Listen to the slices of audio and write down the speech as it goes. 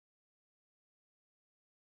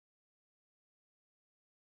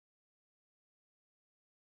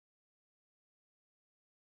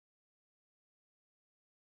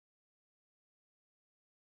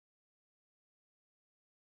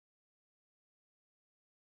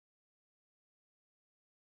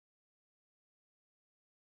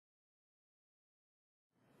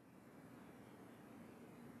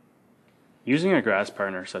Using a grass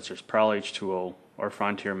partner such as Prowl H2O or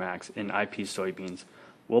Frontier Max in IP soybeans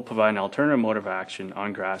will provide an alternative mode of action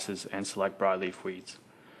on grasses and select broadleaf weeds.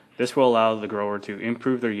 This will allow the grower to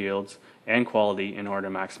improve their yields and quality in order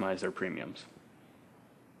to maximize their premiums.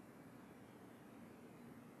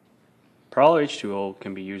 Prowl H2O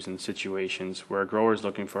can be used in situations where a grower is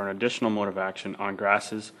looking for an additional mode of action on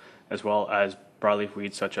grasses as well as broadleaf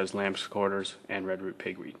weeds such as lamb's quarters and redroot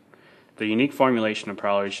pigweed. The unique formulation of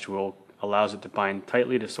Prowl H2O allows it to bind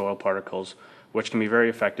tightly to soil particles, which can be very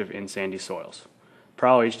effective in sandy soils.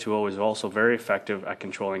 Prowl H2O is also very effective at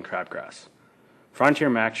controlling crabgrass. Frontier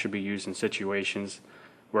Max should be used in situations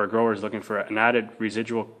where a grower is looking for an added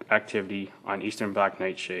residual activity on eastern black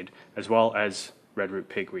nightshade as well as redroot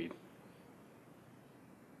pigweed.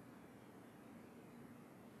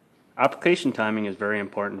 Application timing is very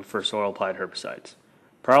important for soil-applied herbicides.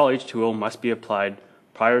 Prowl H2O must be applied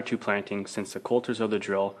prior to planting since the coulters of the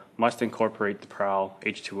drill must incorporate the Prowl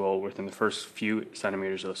H2O within the first few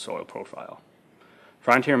centimeters of the soil profile.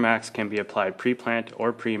 Frontier Max can be applied pre-plant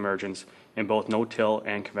or pre-emergence in both no-till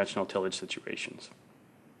and conventional tillage situations.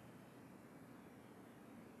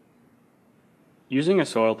 Using a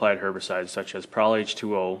soil-applied herbicide such as Prowl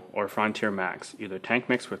H2O or Frontier Max, either tank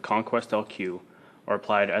mixed with CONQUEST LQ or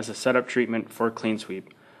applied as a setup treatment for CLEANSWEEP,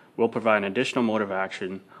 will provide an additional mode of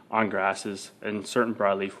action on grasses and certain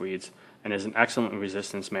broadleaf weeds and is an excellent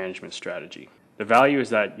resistance management strategy. The value is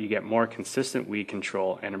that you get more consistent weed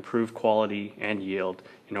control and improved quality and yield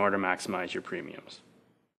in order to maximize your premiums.